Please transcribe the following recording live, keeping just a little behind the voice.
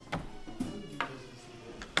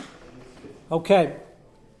Okay,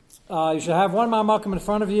 you should have one ma'amakim in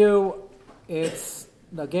front of you. It's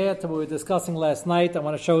Nagea that we were discussing last night. I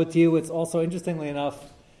want to show it to you. It's also, interestingly enough,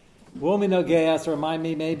 will be Nagea, so remind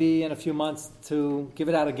me maybe in a few months to give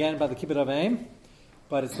it out again by the Kibbutz Aveim.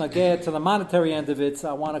 But it's Nagea to the monetary end of it, so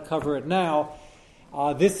I want to cover it now.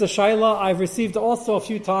 This is a Shaila I've received also a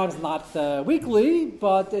few times, not weekly,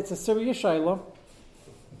 but it's a serious Shaila.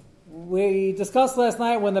 We discussed last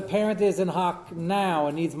night when the parent is in Hak now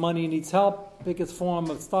and needs money, needs help, biggest form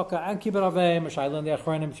of tzedakah and kibbutz aveim, Shaila in the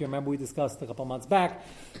Achronim, if you remember we discussed a couple months back,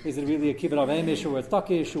 is it really a kibbutz aveim issue or a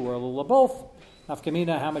tzedakah issue or a little of both?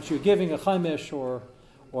 Nafkamina, how much you're giving, a chaimish or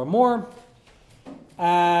more.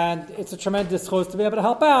 And it's a tremendous chos to be able to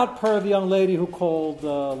help out, per the young lady who called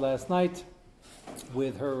last night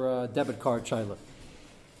with her debit card Shaila.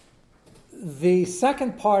 The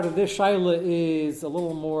second part of this Shaila is a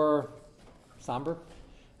little more somber,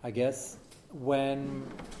 I guess, when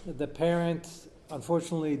the parent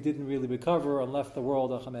unfortunately didn't really recover and left the world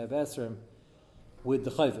Achamev Esrim with the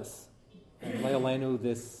chayvus. And Le'olenu,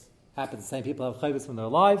 this happens. The same people have chayvus when they're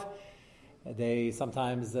alive. They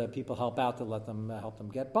sometimes people help out to let them help them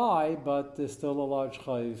get by, but there's still a large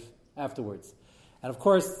chayv afterwards. And of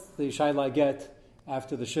course, the Shaila I get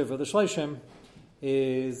after the Shiva, the Shleishim,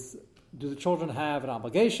 is: do the children have an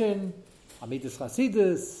obligation? Amidus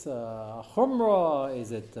Chasidus, Chumrah?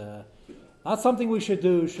 Is it not something we should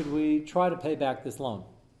do? Should we try to pay back this loan?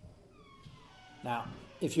 Now,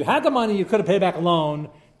 if you had the money, you could have paid back a loan.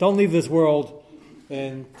 Don't leave this world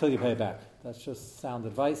until you pay it back. That's just sound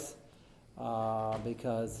advice,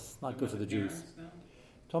 because it's not good for the Jews.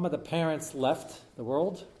 Talking about the parents left the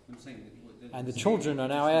world, and the children are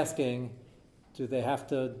now asking, do they have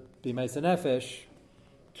to be Meisa Nefesh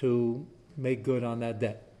to make good on that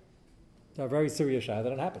debt? It's a very serious shayla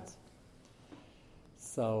that it happens.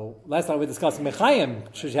 So last time we were discussing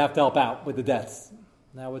Mechayim, should you have to help out with the debts.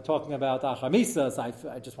 Now we're talking about Achamisa, so I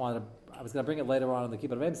was going to bring it later on in the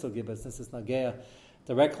Kibbutz Aveim Sugi, but since it's Nagea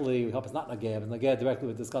directly, we hope it's not Nagea, but Nagea directly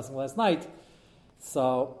we were discussing last night.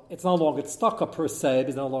 So it's no longer tzedakah per se,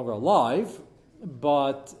 it's no longer alive,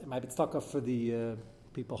 but it might be tzedakah for the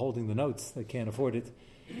people holding the notes that can't afford it.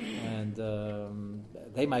 And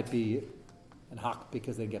they might be in hak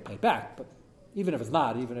because they get paid back. But even if it's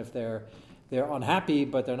not, even if they're unhappy,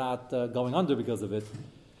 but they're not going under because of it,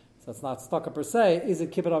 so it's not tzedakah per se. Is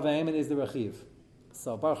it kibbutz aveim and is the rechiv?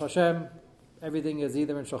 So Baruch Hashem, everything is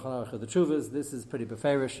either in Shulchan Aruch or the Tshuvas. This is pretty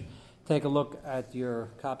beferish. Take a look at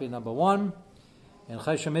your copy number 1 in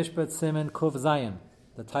Choshen Mishpat Siman Kuv Zayin.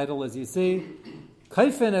 The title, as you see,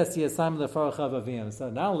 Kaifen es yasam lefarchav avim. So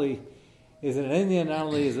not only is it an Indian, not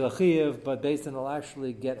only is it a chiyuv, but Beis Din will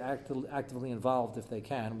actually get actively involved if they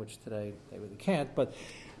can, which today they really can't. But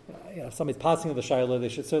if somebody's passing of the shayla, they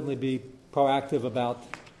should certainly be proactive about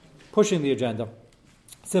pushing the agenda.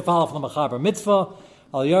 Sif Aleph L'Machaber Mitzvah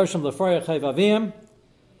Al Yarshim L'Farach Avim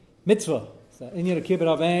Mitzvah. So in your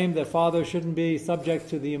kibbutz aveim, their father shouldn't be subject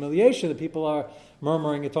to the humiliation that people are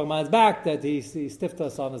murmuring and talking behind his back that he stiffed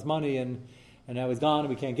us on his money and now he's gone and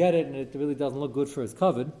we can't get it, and it really doesn't look good for his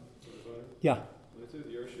covet. Yeah. When it says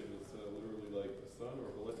Yershim, it's literally like the son,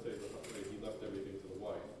 or let's say he left everything to the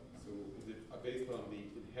wife. So is it based on the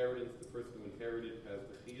inheritance, the person who inherited has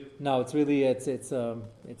the chiyuv? No, it's really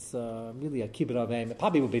really a kibbutz aveim. It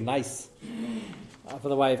probably would be nice for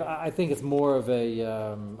the wife. I think it's more of a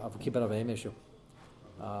kibbutz aveim issue.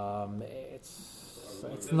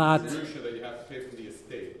 It's not. It's Yerusha that you have to pay from the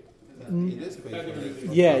estate.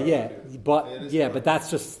 But that's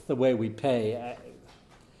just the way we pay.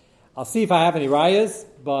 I'll see if I have any rayas,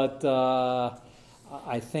 but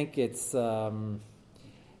I think it's for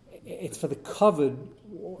the covered.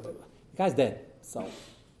 The guy's dead, so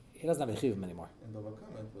he doesn't have a chiyuv anymore. And the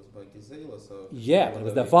Vakam was by Gizela, so yeah, but it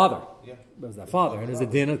was their father. Yeah, it was their father, and it's a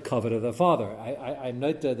din of covered of their father. I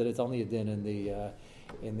note that it's only a din in the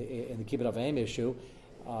kibbutz aveim issue,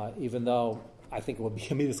 even though I think it would be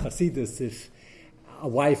Amidus Chasidus if a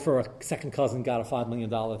wife or a second cousin got a $5 million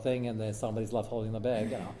thing and then somebody's left holding the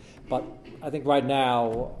bag. But I think right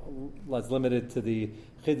now, let's limit it to the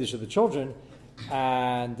chiddush of the children.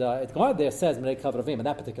 And it's going there says Menei Kavod Avim in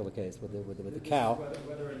that particular case with the cow.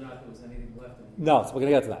 Whether or not there was anything left. No, so we're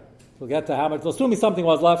going to get to that. We'll get to how much. Assuming something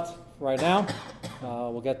was left right now,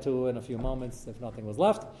 we'll get to in a few moments if nothing was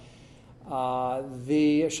left.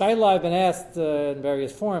 The shayla I've been asked in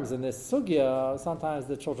various forms in this sugya. Sometimes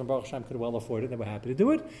the children Baruch Hashem could well afford it; they were happy to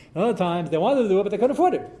do it. And other times they wanted to do it, but they couldn't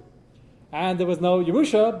afford it. And there was no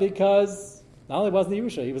Yerusha because not only wasn't the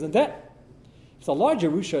Yerusha, he was in debt. If it's a large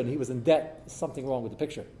Yerusha and he was in debt, something wrong with the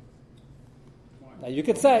picture. Now you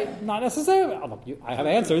could say, not necessarily. Look, I have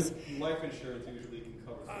answers. Life insurance usually can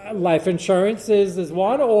cover. Life insurance is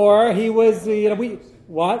one, or he was,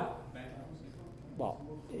 what? Well,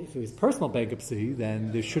 if it was personal bankruptcy,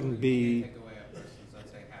 then there shouldn't be. Take away a person's,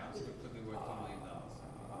 let's say, house, it could be worth $2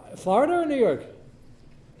 million. Florida or New York?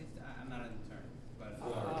 I'm not an attorney,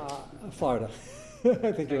 but Florida.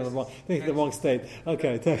 I think you're in the wrong state.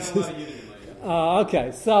 Okay, Texas. Yeah.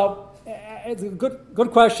 Okay, so it's a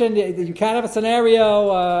good question. You can't have a scenario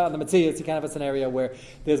on the Matthias. You can't have a scenario where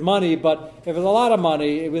there's money, but if there's a lot of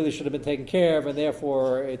money, it really should have been taken care of, and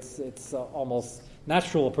therefore it's almost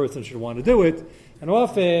natural a person should want to do it. And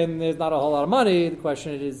often there's not a whole lot of money. The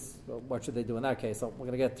question is, what should they do in that case? So we're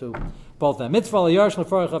going to get to both of them. Mitzvah l'yarsh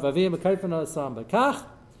l'forach avim kaifen asam bekach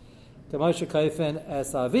t'moshe kaifen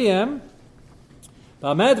es avim.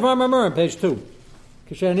 Ba'amed v'amamurim, page 2.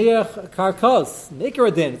 Kishaniach karkos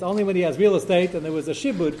nikaradin. It's only when he has real estate, and there was a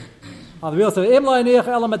shibud on the real estate. Im la'aniach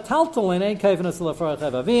elam metaltalin ein kaifen es l'forach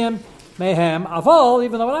avim mehem aval.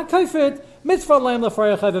 Even though we're not kaifet, mitzvah l'em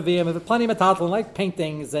l'forach avim. There's plenty of metaltalin, like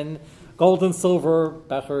paintings and gold and silver,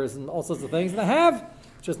 bechers, and all sorts of things. And they have,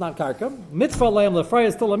 just not karka. Mitzvah leim lefrei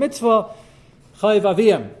is still a mitzvah. Chayv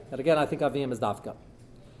aviyim. And again, I think aviyim is dafka.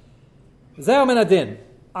 Zeh min adin.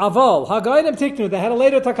 Aval, hagayim tiknu, they had a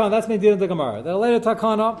later takana, that's medin the Gemara. They had a later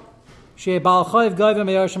takana, she bal chayv gayvim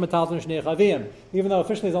meyarshim metalton shnei aviyim. Even though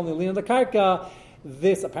officially it's only lean the karka,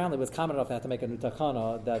 this apparently was common enough they had to make a new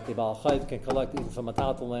takana that the bal chayv can collect even from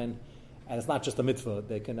metalton. And it's not just a mitzvah;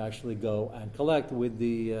 they can actually go and collect with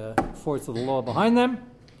the force of the law behind them.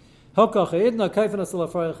 And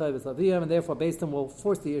therefore, based on will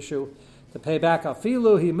force the issue to pay back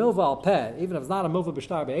afilu he milva al peh, even if it's not a milva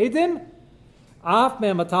b'shtar be'edin. Af me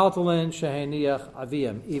metaltalin sheheniach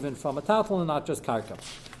aviyim, even from metaltalin, not just karka.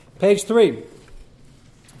 Page 3. You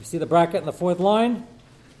see the bracket in the fourth line.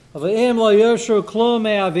 Aviyim lo yoshu klum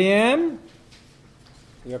me aviyim.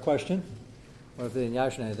 Your question? Or if they didn't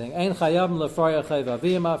yash anything. Ein chayavim lefarya chayv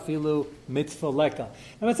aviyim afilu mitzvah leka.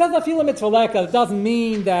 And when it says afilu mitzvah leka, it doesn't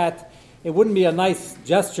mean that it wouldn't be a nice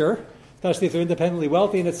gesture, especially if they're independently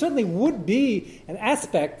wealthy, and it certainly would be an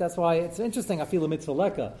aspect. That's why it's interesting afilu mitzvah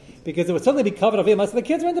leka, because it would certainly be covered aviyim unless the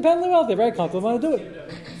kids are independently wealthy, they're very comfortable, want to do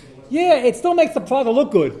it. Yeah, it still makes the father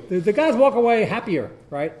look good. The guys walk away happier,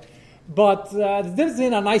 right? But the difference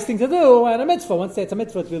between a nice thing to do and a mitzvah. Once it's a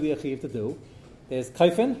mitzvah, it's really a chiv to do. There's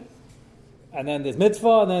kaifin, and then there's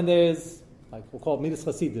mitzvah, and then there's, like we'll call it midas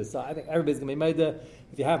chasidus. So I think everybody's going to be made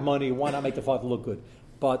if you have money, why not make the father look good?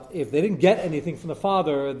 But if they didn't get anything from the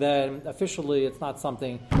father, then officially it's not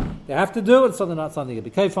something they have to do. It's something not something to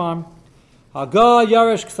be kaifam. Haga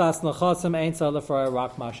yarish ksas nechasim ein tzad lefraya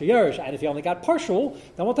rak masha yarish. And if you only got partial,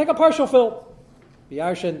 then we'll take a partial fill. The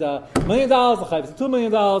yarish and $1 million, the chayv is $2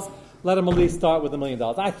 million. Let them at least start with $1 million.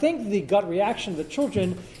 I think the gut reaction of the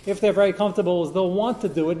children, if they're very comfortable, is they'll want to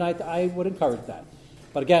do it, and I would encourage that.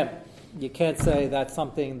 But again, you can't say that's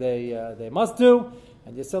something they must do,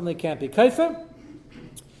 and you certainly can't be kaifer.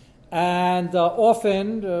 And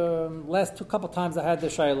often, last couple times I had the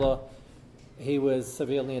shayla, he was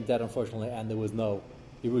severely in debt, unfortunately, and there was no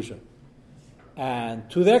Yerusha. And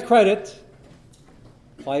to their credit,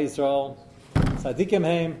 Klal Yisrael, Tzadikim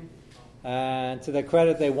Heim, and to their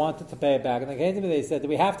credit, they wanted to pay it back. And they came to me, they said, do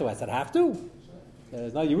we have to? I said, have to.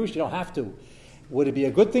 There's no Yerusha, you don't have to. Would it be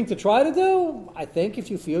a good thing to try to do? I think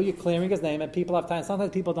if you feel you're clearing his name and people have time.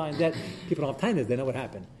 Sometimes people die in debt, people don't have tinus, they know what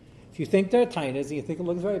happened. If you think they're tinus and you think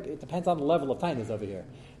it depends on the level of tinus over here,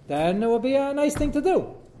 then it would be a nice thing to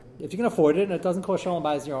do. If you can afford it and it doesn't cost shalom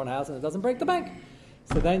bayis your own house and it doesn't break the bank.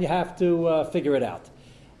 So then you have to figure it out.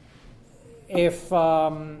 If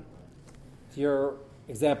your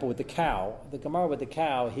example with the cow, the Gemara with the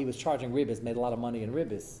cow, he was charging ribis, made a lot of money in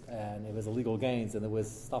ribis, and it was illegal gains, and there was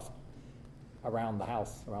stuff around the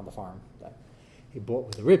house, around the farm, that he bought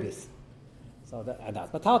with the ribis. So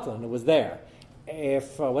that's matalton, and it was there.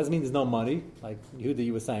 If what does it mean there's no money? Like Yehuda,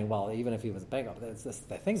 you were saying, well, even if he was bankrupt, there's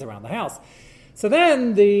things around the house. So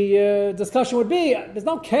then the discussion would be, there's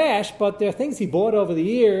no cash, but there are things he bought over the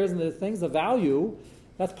years, and there's things of value.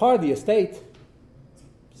 That's part of the estate.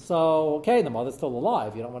 So, okay, the mother's still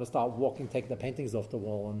alive. You don't want to start taking the paintings off the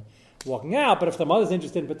wall and walking out. But if the mother's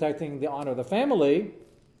interested in protecting the honor of the family,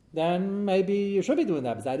 then maybe you should be doing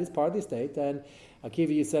that, because that is part of the estate. And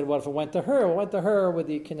Akiva, you said, what if it went to her? It went to her with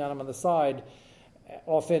the kinyanim on the side.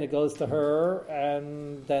 Often it goes to her,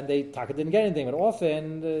 and then Taka didn't get anything. But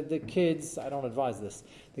often the kids, I don't advise this,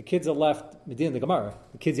 the kids are left, Medina the Gemara,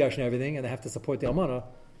 the kids yashin everything, and they have to support the almana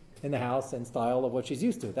in the house in style of what she's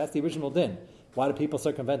used to. That's the original din. Why do people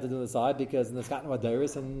circumvent it to the side? Because there's gotten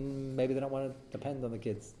adairis, and maybe they don't want to depend on the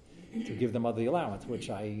kids. to give them other allowance, which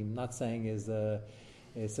I'm not saying is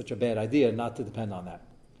such a bad idea not to depend on that.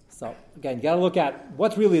 So again, you got to look at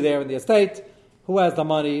what's really there in the estate, who has the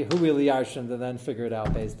money, who really yarshin, and then figure it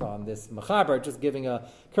out based on this mechaber. Just giving a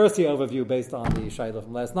cursory overview based on the shayla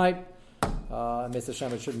from last night. Mr.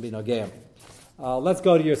 Hashem, it shouldn't be no game. Let's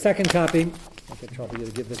go to your second copy. I could trouble you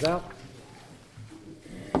to give this out.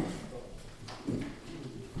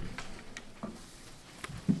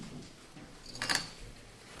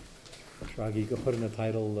 Shragi, you could put in the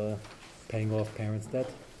title, Paying Off Parents' Debt.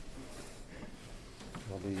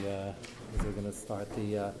 We're going to start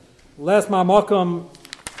the last Ma'amokum.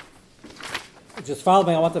 Just follow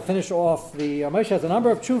me. I want to finish off the Moshe has a number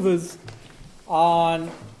of tshuvas on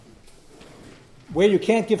where you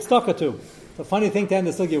can't give tzedakah to. It's a funny thing to end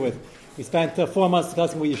the sugya with. We spent 4 months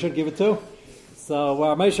discussing where you should give it to. So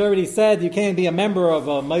Moshe already said you can't be a member of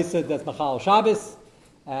a Mossad that's Machal Shabbos,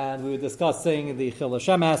 and we were discussing the Chil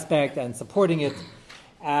Hashem aspect and supporting it,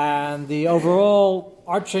 and the overall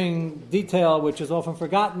arching detail, which is often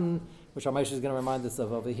forgotten, which Moshe is going to remind us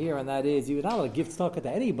of over here, and that is you're not allowed to give tzedakah to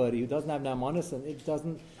anybody who doesn't have namanis and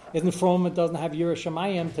isn't from, it doesn't have Yirah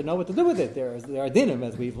Shamayim to know what to do with it. There are dinim,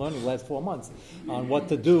 as we've learned in the last 4 months, on what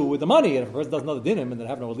to do with the money. And if a person doesn't know the dinim and they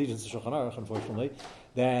have no allegiance to Shulchan Aruch, unfortunately,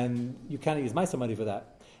 then you can't use Maisa money for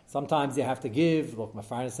that. Sometimes you have to give, look, my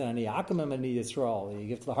friend said, Ani Akamim Ani Yisrael. You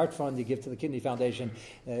give to the Heart Fund, you give to the Kidney Foundation,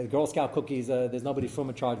 Girl Scout cookies, there's nobody from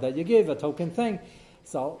in charge that you give, a token thing.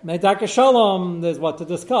 So, Meidaka Shalom, there's what to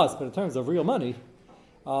discuss, but in terms of real money,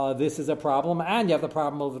 this is a problem, and you have the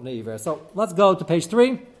problem over Neiver. So, let's go to page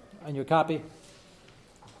 3 on your copy.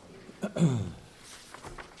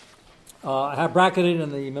 I have bracketed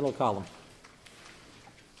in the middle column.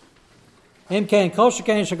 People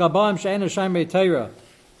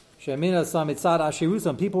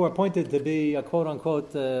were appointed to be a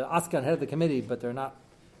quote-unquote Askan, head of the committee, but they're not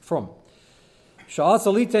from. It's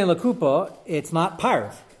not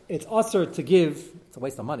parv. It's usher to give. It's a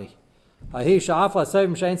waste of money. The Askan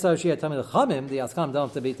don't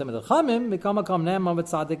have to be Tamid Chachamim.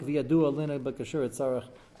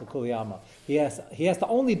 He has to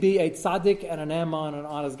only be a tzaddik and an eman, an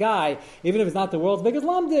honest guy, even if it's not the world's biggest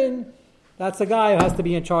lamdin. That's the guy who has to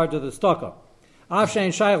be in charge of the stocker. So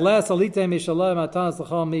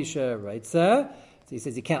he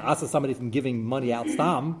says you can't ask somebody from giving money out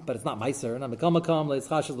stam, but it's not meiser. It's not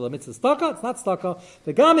stocker.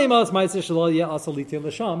 The gamimos meiser shaloya also litin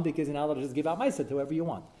l'sham, because you're not allowed to just give out meiser to whoever you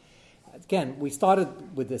want. Again, we started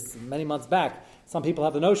with this many months back. Some people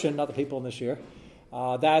have the notion, not the people in this year,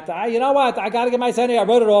 that you know what, I got to get meiser anyway. I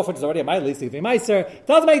wrote it off, which is already at my least to give me meiser.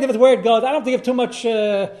 Doesn't make a difference where it goes. I don't have to give too much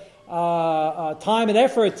time and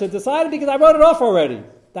effort to decide it because I wrote it off already.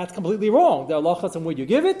 That's completely wrong. There are lochas in where you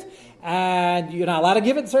give it, and you're not allowed to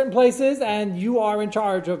give it in certain places, and you are in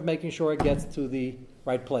charge of making sure it gets to the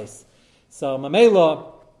right place. So, Mamela,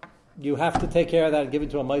 you have to take care of that and give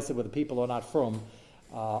it to a Mossad where the people who are not from,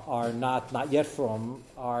 are not yet from,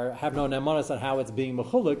 have no nemanis on how it's being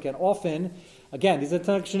mechuluk, and often, again, these are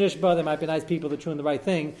Tanakh Shanishba, they might be nice people that are doing the right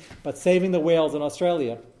thing, but saving the whales in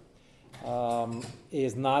Australia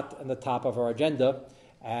is not on the top of our agenda.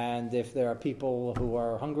 And if there are people who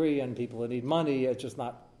are hungry and people who need money, it's just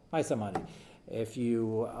not Maisa money. If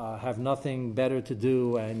you have nothing better to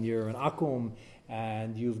do and you're an akum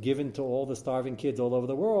and you've given to all the starving kids all over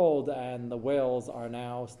the world and the whales are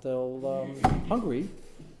now still hungry,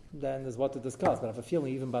 then there's what to discuss. But I have a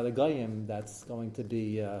feeling even by the Goyim that's going to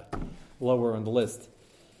be lower on the list.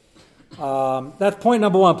 That's point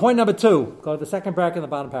number 1. Point number 2, go to the second bracket in the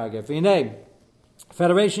bottom paragraph. For your name,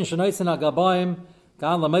 Federation Shenoisin Agabayim. You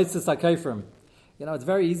know, it's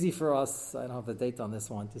very easy for us, I don't have the date on this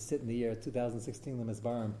one, to sit in the year 2016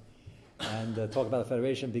 Lemizbarim and talk about the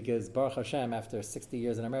Federation, because Baruch Hashem, after 60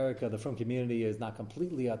 years in America, the Frum community is not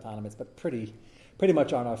completely autonomous, but pretty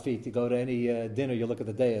much on our feet. You go to any dinner, you look at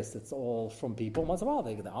the dais, it's all from people. Once in a while,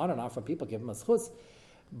 they honor not from people, give them a schus.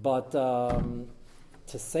 But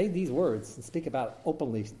to say these words and speak about it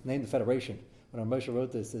openly, name the Federation, when Moshe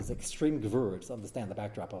wrote this, is extreme gevurah. Just understand the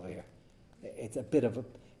backdrop over here. It's a bit of a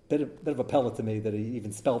pellet to me that he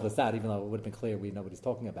even spelled this out, even though it would have been clear we know what he's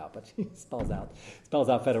talking about. But he spells out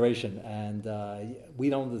Federation, and we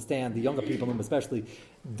don't understand. The younger people, especially,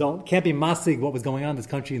 can't be massig what was going on in this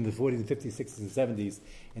country in the 40s and 50s, 60s, and 70s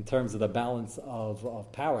in terms of the balance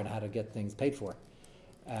of power and how to get things paid for.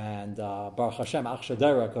 And Baruch Hashem,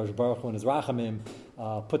 Achshadera, Kosh Baruch Hu and his Rachamim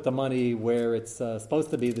put the money where it's supposed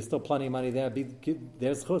to be. There's still plenty of money there.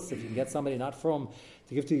 There's chus. If you can get somebody not from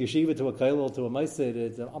to give to yeshiva, to a kailul, to a meisid,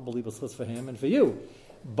 it's an unbelievable chus for him and for you.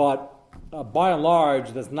 But by and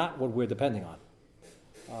large, that's not what we're depending on.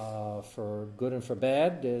 for good and for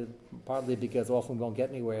bad, partly because often we won't get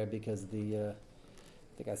anywhere because I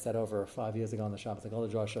think I said over 5 years ago on the Shabbos,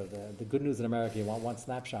 the good news in America, you want one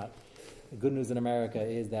snapshot. The good news in America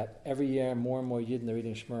is that every year more and more Yidden are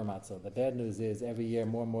eating shmur matzah. The bad news is every year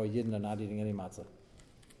more and more Yidden are not eating any matzah.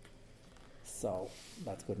 So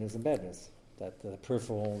that's good news and bad news. That the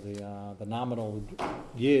peripheral, the nominal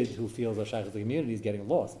Yid who feels a shaykh of the community is getting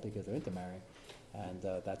lost because they're intermarrying. And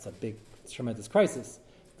that's a big, tremendous crisis.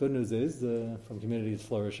 Good news is from community is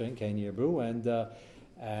flourishing, Kain Yirbu,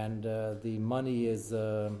 and the money is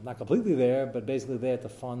not completely there, but basically there to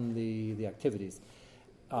fund the activities.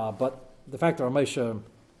 But the fact that Ramesha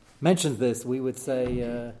mentions this, we would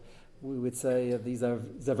say these are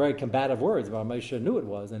very combative words. Ramesha knew it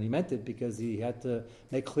was, and he meant it because he had to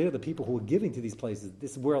make clear the people who were giving to these places.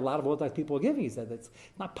 This is where a lot of Orthodox people are giving. He said it's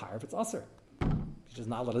not parv, it's usher. He's just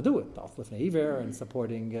not allowed to do it. Lifnei Iver and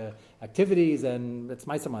supporting activities, and it's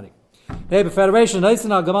Maisa money. They have a federation, and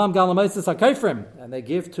they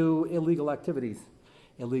give to illegal activities.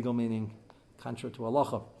 Illegal meaning contrary to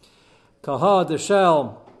halacha. Kaha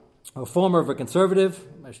Deshel, a former of a conservative.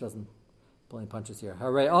 Mesh doesn't pull any punches here.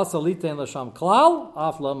 Hare also litein l'sham klal.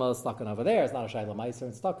 Af lama stuck over there. It's not a shayla meiser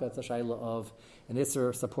and stuck. It's a shayla of an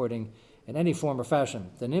isser supporting in any form or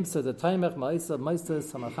fashion. The nimsa the taimech ma'isa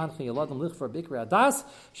meistas hamachanchi yaladim lichvar bikri adas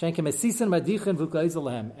shenke mesisen madichin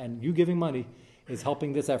v'kaizalahem. And you giving money is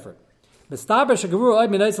helping this effort. He says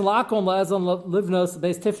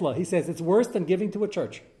it's worse than giving to a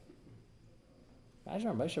church.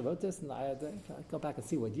 Imagine Moshe wrote this, and I go back and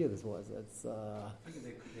see what year this was. It's I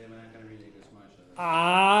think they're not going to read it as much.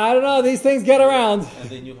 I don't know. These things get around. And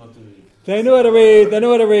they knew how to read. They knew how to read. They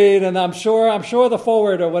knew how to read, and I'm sure the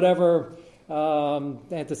forward or whatever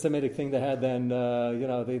anti-Semitic thing they had then.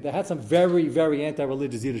 They had some very, very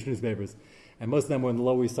anti-religious Yiddish newspapers. And most of them were on the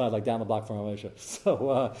Lower East Side, like down the block from Ramesha.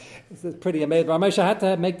 So it's pretty amazing. Ramesha had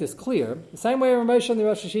to make this clear. The same way Ramesha and the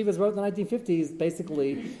Rosh Hashivas wrote in the 1950s,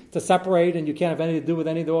 basically to separate, and you can't have anything to do with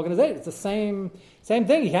any of the organizations. It's the same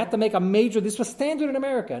thing. He had to make a major, this was standard in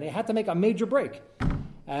America, and he had to make a major break.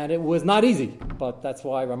 And it was not easy, but that's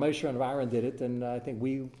why Ramesha and Aaron did it, and I think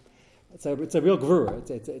it's a real gevura.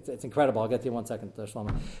 It's incredible. I'll get to you in 1 second,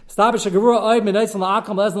 Shlomo.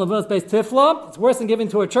 It's worse than giving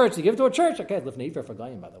to a church. You give to a church, okay, it's Lifnei Iver for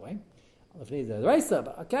Goyim, by the way. Lifnei Iver Reisa,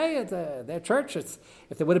 but okay, it's their church. If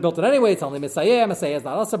they would have built it anyway, it's only Messiah. Messiah is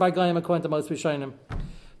not also by Goyim, according to most Rishonim.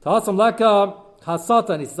 Ta'asam Leka Hasata,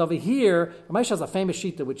 and he says over here, Ramesh has a famous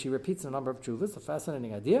shita which he repeats in a number of chuvas, a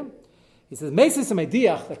fascinating idea. He says, Mesis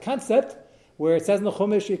Mediach, the concept where it says in the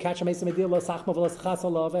Chumash, you catch a Mesa Mediyah, lo sachma v'lo schas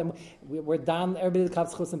olav, and we're down, everybody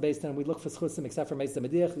comes chusim based on, and we look for chusim except for Mesa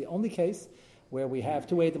Mediyah. The only case where we have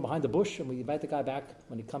two Eidim behind the bush, and we invite the guy back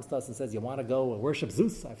when he comes to us and says, you want to go worship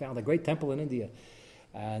Zeus? I found a great temple in India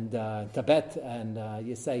and Tibet, and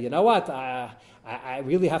you say, you know what, I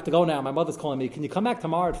really have to go now. My mother's calling me. Can you come back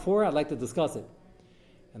tomorrow at 4? I'd like to discuss it.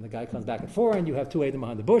 And the guy comes back at 4, and you have two Eidim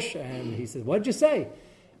behind the bush, and he says, what did you say?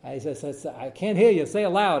 I says, I can't hear you. Say it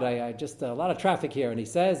loud. I just a lot of traffic here. And he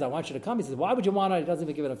says, I want you to come. He says, why would you want to? He doesn't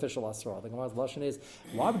even give an official Hasra. The Gemara's Lashon is,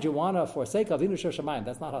 why would you want to forsake Avinu Shel Shamayim?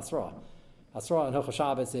 That's not Hasra. Hasra in Hilchos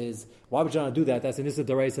Shabbos is, why would you want to do that? That's an Issa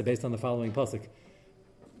D'Oraisa based on the following pasuk.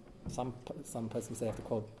 Some person say I have to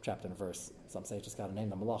quote chapter and verse. Some say just got to name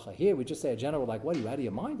the malacha. Here we just say a general like, what are you out of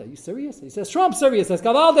your mind? Are you serious? He says, sure, I'm serious. He says,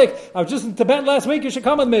 Gavaldik, I was just in Tibet last week. You should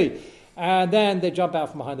come with me. And then they jump out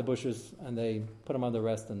from behind the bushes and they put him under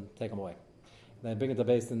arrest and take him away. They bring it to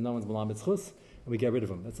base and no one's Malam Mitzchus, and we get rid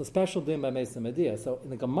of him. It's a special din by Mesa Mediyah. So in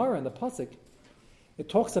the Gemara, in the Pasuk, it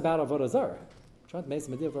talks about Avodah Zarah.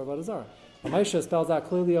 Mesa Mediyah for Avodah Zarah. Moshe spells out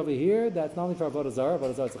clearly over here that it's not only for Avodah Zarah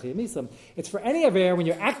is a Chiyuv Misam. It's for any Aveira when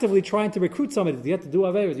you're actively trying to recruit somebody to get to do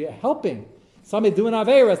Aveiras. You're helping somebody do an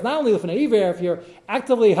Aveira. It's not only for an Aveira, if you're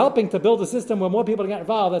actively helping to build a system where more people get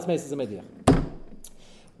involved, that's Mesa Mediyah.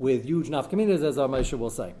 With huge nafkaminas, as our Moshe will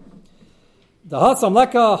say. The Hasam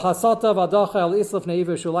Leka Hasata Vadacha El Islaf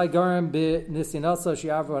Neiva Shulai Garim Be Nisinasa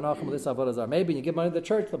Shiavru Anachim Lis Avodah Zarah. Maybe you give money to the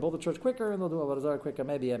church, they'll build the church quicker and they'll do Avodah Zarah quicker.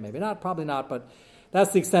 Maybe, yeah, maybe not, probably not, but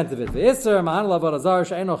that's the extent of it. The Isser Mahana Avodah Zarah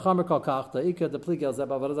She'eno Chamer Kol Kach the Ika the Pligel Zeb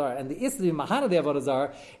Avodah Zarah. And the Isser Mahana the Avodah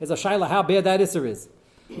Zarah is a shaila how bad that Isser is.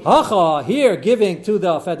 Hacha here giving to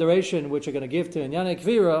the federation, which you're going to give to Inyane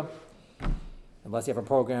Kvira, unless you have a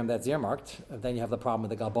program that's earmarked, then you have the problem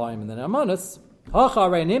with the Galbaim and the Naamanus. Here it's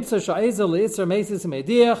Mesis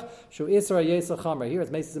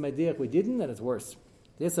Mediach, we didn't, and it's worse.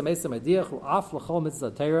 This is Mesis Mediach, who af l'chol mitzvah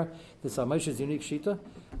Torah. This is Moshe's unique shita.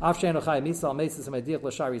 Af she'en ochai misa al Mesis Mediach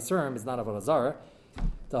l'shari surim is not Avodah Zarah.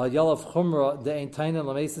 The Yalav Chumra the Eintainen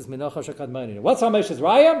Lamesis Minachash Akadmani. What's Ramesh's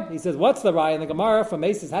Raya? He says, what's the Raya in the Gemara for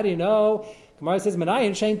Mesis? How do you know? Gemara says,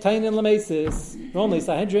 Menayin Shein Tainen Lamesis. Normally,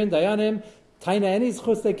 Sahedrin, Dayanim, Taina any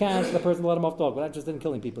chus they can, so the person let him off dog. We're not interested in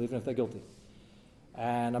killing people, even if they're guilty.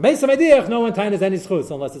 And a Mesa Mediach, no one Taina is any chus,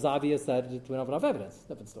 unless it's obvious that we don't have enough evidence.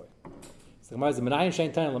 Different story. So the Gemara says, Menayin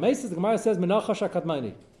Shein Tainen Lamesis. The Gemara says, Minachash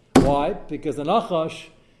Akadmani. Why? Because the Nachash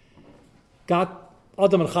got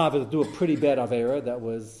Adam and Chava to do a pretty bad Avera that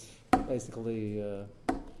was basically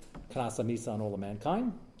Kanasa Misa on all of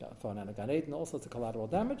mankind, thrown out of Gan Eden, all sorts of collateral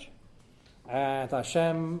damage. And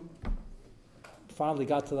Hashem finally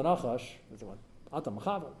got to the Nachash, Adam and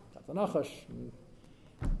Chava got the Nachash,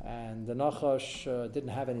 and the Nachash didn't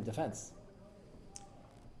have any defense.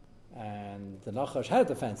 And the Nachash had a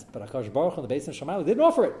defense, but Akash Baruch and the Beis Shammai didn't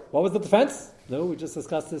offer it. What was the defense? No, we just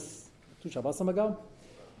discussed this 2 Shabbosim ago.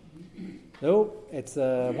 No, it's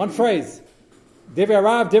one phrase. Divrei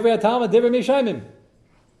Rav, Divrei Talmud, Divrei Mishaimim.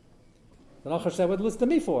 The Nachash said, what listen to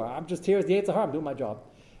me for? I'm just here as the Yetzer Hara, I'm doing my job.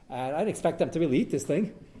 And I didn't expect them to really eat this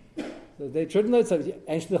thing. So they shouldn't have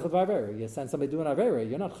you send somebody to do an Avera,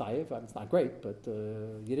 you're not chayiv, it's not great, but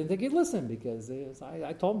you didn't think he'd listen because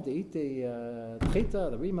I told him to eat the chita,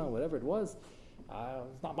 the rima, whatever it was.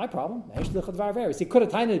 It's not my problem. He could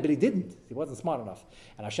have timed it, but he didn't. He wasn't smart enough.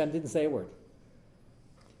 And Hashem didn't say a word.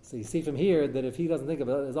 So you see from here that if he doesn't think of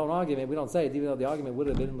his own argument, we don't say it, even though the argument would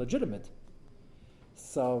have been legitimate.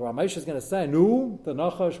 So Ramesh is going to say, no, the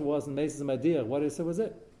Nachash wasn't Meses Mediyah. What is it? Was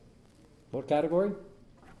it? What category?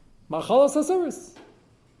 Machalas Hasuris.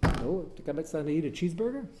 No, the guy makes them eat a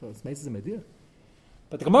cheeseburger, so it's Meses Mediyah.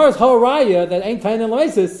 But the Gemara's whole raya that ain't Tain and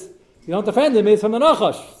Lamesis, you don't defend him, is from the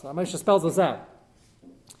Nachash. So Ramesh spells this out.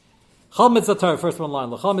 Chal Mitzvah, first one line.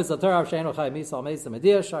 L'chal Mitzvah Torah, Sheinu Chai Misa Meses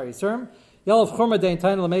Mediyah, Shari Yisrim. Yalav Chumra Dein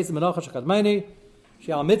Tain Lamesis Menachash Akadmeni.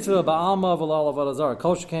 Sheal Mitzvah Ba'alma V'lal Avodazar.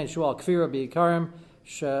 Kol Sheken Shual Kfira B'Ikarim.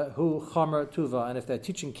 Shehu Chamer Tuva. And if they're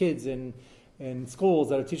teaching kids in schools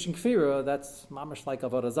that are teaching Kfira, that's mamash like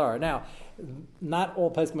Avodah Zarah. Now, not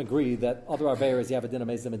all poskim agree that other Averas you have a din of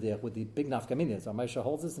Mezeh Mediyach with the big nafkaminas. Ramesha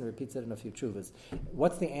holds this and repeats it in a few chuvas.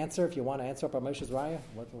 What's the answer if you want to answer up Ramesha's raya?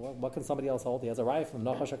 What can somebody else hold? He has a raya from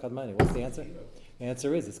Nachash HaKadmoni. What's the answer? The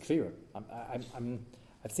answer is it's Kfira.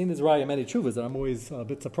 I've seen this raya in many chuvas and I'm always a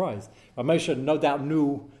bit surprised. Ramesha no doubt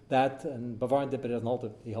knew that, and Bavaran Dipper doesn't hold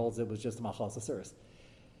it. He holds it was just a Machal Sasuris.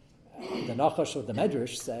 The Nachash of the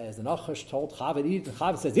Medrash says, the Nachash told Chava to eat it, and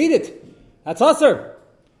Chava says, eat it! That's usher!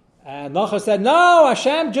 And Nachash said, no,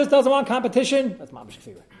 Hashem just doesn't want competition. That's Mamash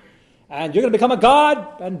Kfira. And you're going to become a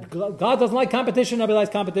god, and God doesn't like competition, nobody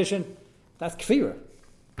likes competition. That's Kfira.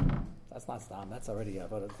 That's not Stam, that's already,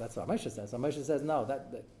 that's what Ramesha says. Ramesha says, no,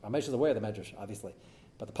 Ramesha is aware of the Medrash, obviously.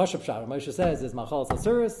 But the Pashup Shah, Ramesha says, is Machal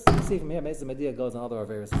Sasuris. You see from here, Mesa Mediyah goes on other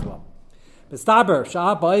Averis as well. Bestaber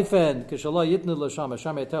shah baifen kishalo yitnu l'sham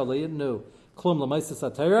Hashem yater liyitnu klum l'maisis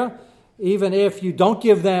atera. Even if you don't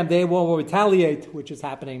give them, they will retaliate, which is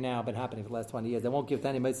happening now, been happening for the last 20 years. They won't give to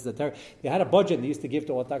any maisis atera. They had a budget and they used to give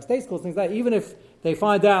to Orthodox day schools, things like that. Even if they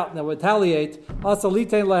find out and they retaliate,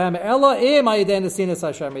 asalitein lahem ella im ayidei nesinas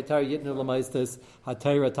Hashem yater yitnu l'maisis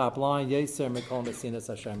atera. Top line yeser mikol nesinas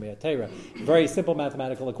Hashem yater. Very simple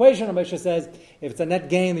mathematical equation. Ramesha says if it's a net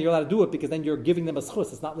gain, then you're allowed to do it because then you're giving them a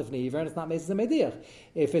schus. It's not lifnei iver and it's not meisis mediyach.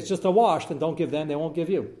 If it's just a wash, then don't give them; they won't give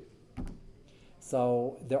you.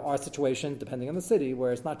 So there are situations, depending on the city,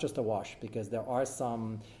 where it's not just a wash, because there are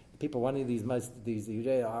some people running these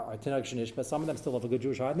Yudei are Tinag Shenish, but some of them still have a good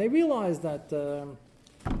Jewish heart, and they realize that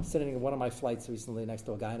sitting in one of my flights recently next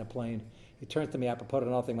to a guy in a plane, he turned to me apropos to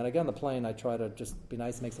nothing. When I get on the plane, I try to just be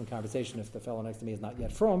nice, make some conversation if the fellow next to me is not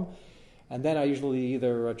yet from, and then I usually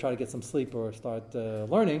either try to get some sleep or start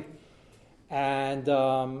learning. And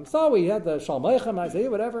so we had the Shalom Aleichem, and I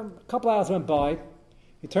said, whatever. A couple hours went by.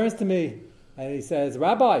 He turns to me, and he says,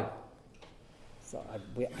 Rabbi. So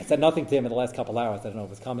I said nothing to him in the last couple hours. I don't know if it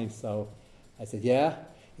was coming. So I said, yeah.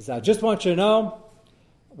 He said, I just want you to know,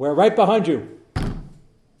 we're right behind you.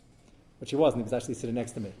 Which he wasn't. He was actually sitting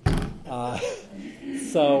next to me.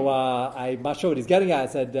 So I'm not sure what he's getting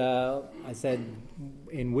at. I said,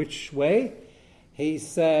 in which way? He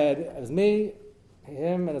said, it was me,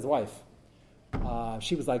 him, and his wife.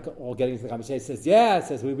 She was like all getting into the conversation. He says, yeah. He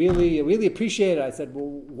says, we really appreciate it. I said, well,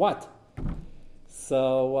 what?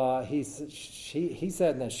 So he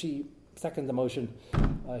said, and then she seconded the motion.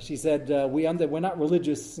 She said, we're not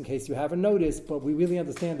religious, in case you haven't noticed, but we really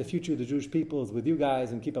understand the future of the Jewish people is with you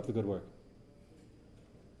guys, and keep up the good work.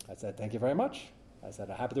 I said, thank you very much. I said,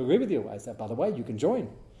 I'm happy to agree with you. I said, by the way, you can join.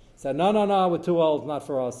 He said, no, we're too old, not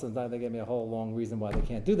for us. And they gave me a whole long reason why they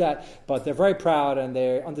can't do that. But they're very proud, and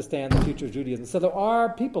they understand the future of Judaism. So there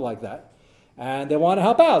are people like that. And they want to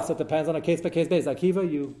help out, so it depends on a case-by-case basis. Akiva,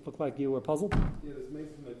 you look like you were puzzled. Yeah, this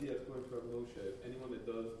makes an idea according to Rav Moshe. Anyone that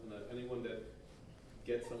does, anyone that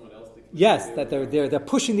gets someone else to kill. Yes, that they're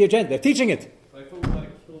pushing the agenda. They're teaching it. But I thought we had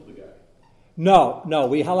to kill the guy. No,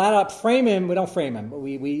 we allow to frame him. We don't frame him.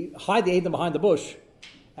 We hide the Adam behind the bush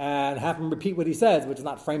and have him repeat what he says, which is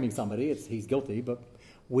not framing somebody. He's guilty, but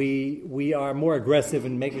we are more aggressive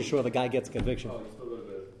in making sure the guy gets a conviction. Oh, you still go to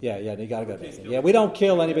the... Yeah, you got to go to basic. Yeah, we don't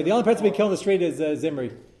kill anybody. The only person we kill in the street is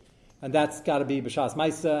Zimri. And that's got to be B'Shas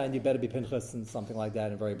Maisa, and you better be Pinchas and something like that,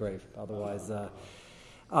 and very brave. Otherwise...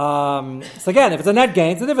 so again, if it's a net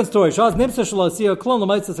gain, it's a different story. So then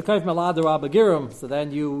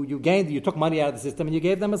you took money out of the system and you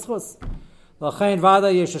gave them a schus.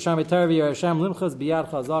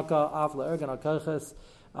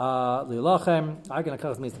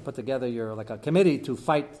 Argan means to put together like a committee to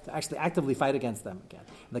fight, to actually actively fight against them again.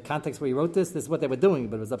 In the context where he wrote this is what they were doing,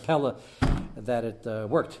 but it was a pella that it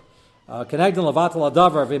worked. Connecting Levatal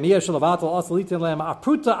Adavar, Vimia Shalavatal Osalitin Lem,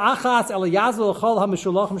 Apruta Achas Eliazul Chol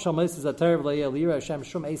HaMishulachim Shalmesis Aterev Leia Lira Hashem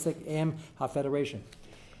Shum Asik Im HaFederation.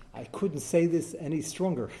 I couldn't say this any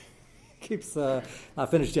stronger. Keeps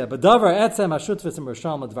not finished yet. But Davar Etzem Ashut Visim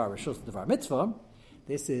Risham Advar Rishus Davar Mitzvah.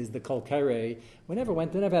 This is the Kol Kairei. We never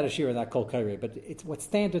had a shir in that Kol Kairei, but it's what's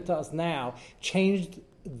standard to us now. Changed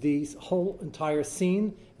the whole entire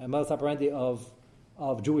scene and modus operandi of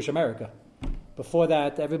Jewish America. Before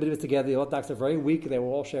that, everybody was together. The Orthodox were very weak. They were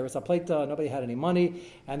all Sheres HaPleita. Nobody had any money.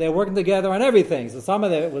 And they were working together on everything. So some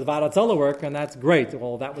of it was Vadatzola work, and that's great.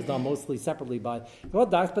 Well, that was done mostly separately by the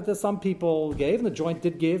Orthodox, but there's some people gave, and the joint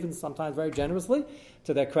did give, and sometimes very generously.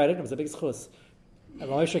 To their credit, it was a big schus. And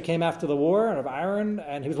Moshe came after the war, and of Aaron,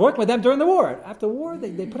 and he was working with them during the war. After the war,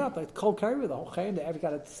 they put out the Kol Kairei, the whole Chaim. They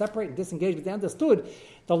got to separate and disengage, but they understood.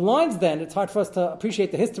 The lines then, it's hard for us to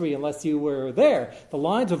appreciate the history unless you were there. The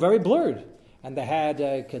lines were very blurred. And they had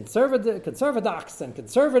conservadox and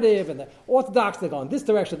conservative, and the Orthodox, they go in this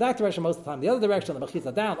direction, that direction, most of the time the other direction, the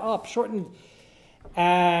Mechitza down, up, shortened.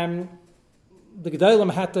 And the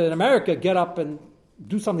Gedolim had to, in America, get up and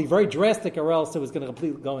do something very drastic, or else it was going to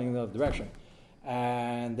completely going in the other direction.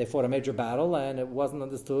 And they fought a major battle, and it wasn't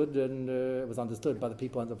understood, and it was understood by the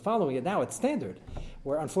people who ended up following it. Now it's standard.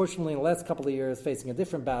 We're unfortunately in the last couple of years facing a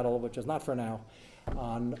different battle, which is not for now,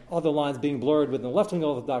 on other lines being blurred within the left-wing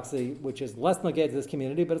orthodoxy, which is less negate to this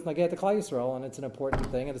community, but it's negate to Klal Yisrael, and it's an important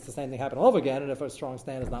thing, and it's the same thing happening all over again, and if a strong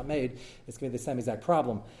stand is not made, it's going to be the same exact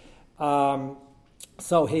problem.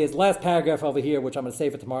 So his last paragraph over here, which I'm going to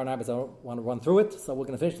save for tomorrow night because I don't want to run through it, so we're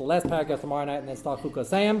going to finish the last paragraph tomorrow night and then start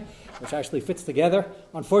Chukos Hayim, which actually fits together,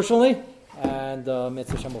 unfortunately, and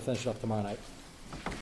Mitzvah Shem will finish it up tomorrow night.